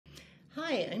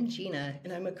Hi, I'm Gina,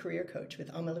 and I'm a career coach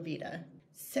with Ama La Vida.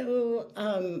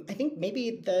 I think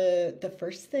maybe the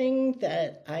first thing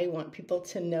that I want people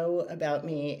to know about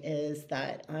me is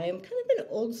that I'm kind of an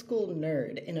old school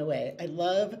nerd in a way. I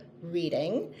love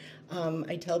reading.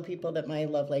 I tell people that my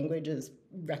love language is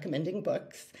recommending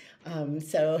books.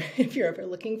 So if you're ever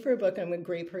looking for a book, I'm a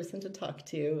great person to talk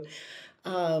to.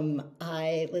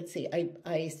 Let's see,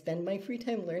 I spend my free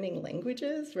time learning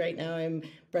languages. Right now, I'm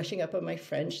brushing up on my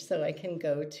French so I can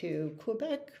go to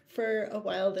Quebec for a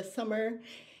while this summer.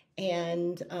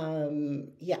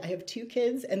 Yeah, I have two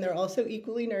kids, and they're also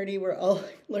equally nerdy. We're all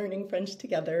learning French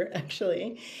together,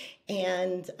 actually.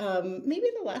 Maybe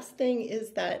the last thing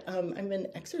is that I'm an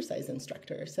exercise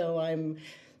instructor. So I'm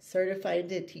certified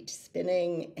to teach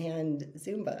spinning and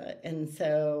Zumba.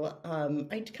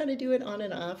 I kind of do it on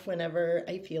and off whenever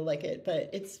I feel like it, but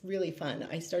it's really fun.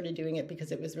 I started doing it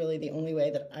because it was really the only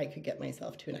way that I could get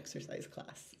myself to an exercise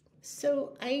class.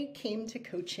 So I came to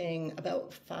coaching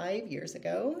about 5 years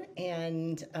ago,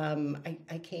 and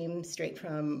I came straight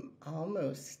from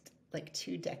almost like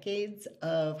 2 decades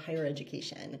of higher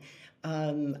education.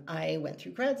 I went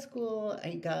through grad school,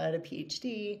 I got a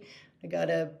PhD, I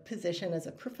got a position as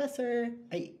a professor.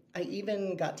 I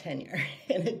even got tenure,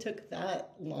 and it took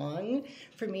that long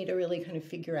for me to really kind of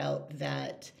figure out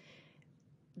that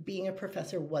being a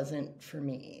professor wasn't for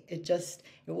me. It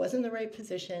wasn't the right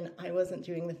position. I wasn't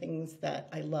doing the things that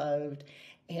I loved.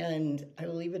 And I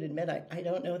will even admit, I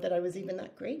don't know that I was even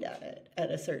that great at it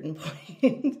at a certain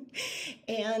point.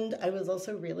 And I was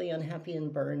also really unhappy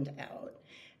and burned out.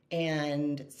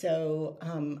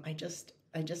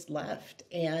 I just left.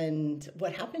 And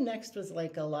what happened next was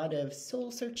like a lot of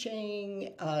soul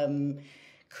searching,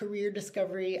 career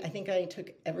discovery. I think I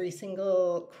took every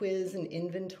single quiz and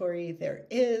inventory there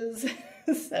is.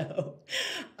 so,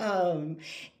 um,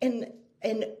 and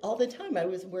and all the time I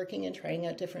was working and trying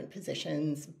out different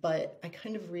positions, but I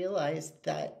kind of realized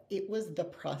that it was the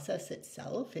process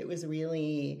itself. It was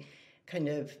really kind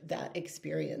of that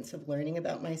experience of learning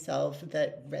about myself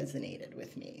that resonated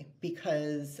with me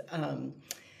because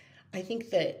I think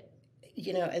that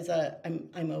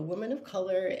I'm a woman of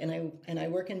color, and I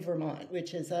work in Vermont,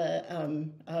 which is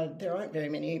there aren't very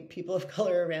many people of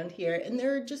color around here, and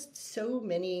there are just so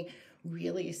many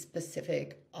really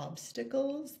specific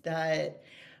obstacles that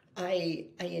I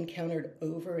encountered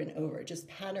over and over, just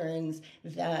patterns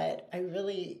that I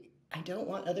don't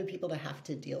want other people to have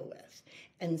to deal with.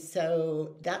 And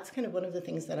so that's kind of one of the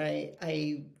things that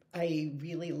I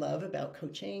really love about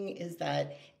coaching is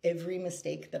that every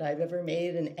mistake that I've ever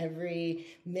made and every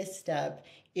misstep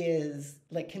is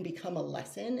like can become a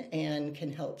lesson and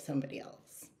can help somebody else.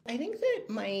 I think that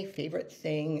my favorite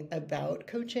thing about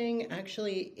coaching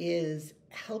actually is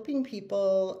helping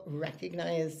people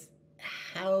recognize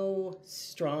how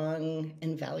strong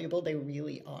and valuable they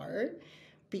really are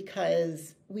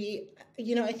because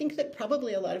I think that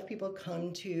probably a lot of people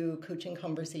come to coaching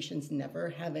conversations never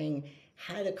having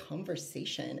had a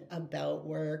conversation about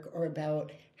work or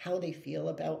about how they feel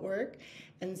about work.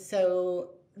 And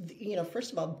so,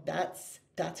 first of all, that's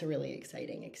a really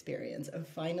exciting experience of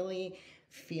finally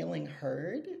feeling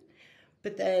heard.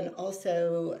 But then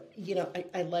also,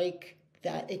 I like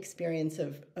that experience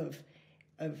of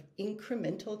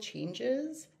incremental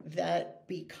changes that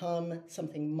become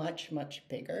something much, much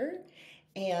bigger.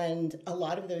 And a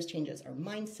lot of those changes are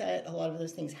mindset, a lot of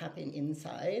those things happen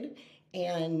inside,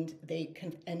 and they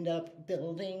can end up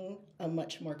building a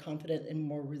much more confident and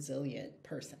more resilient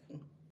person.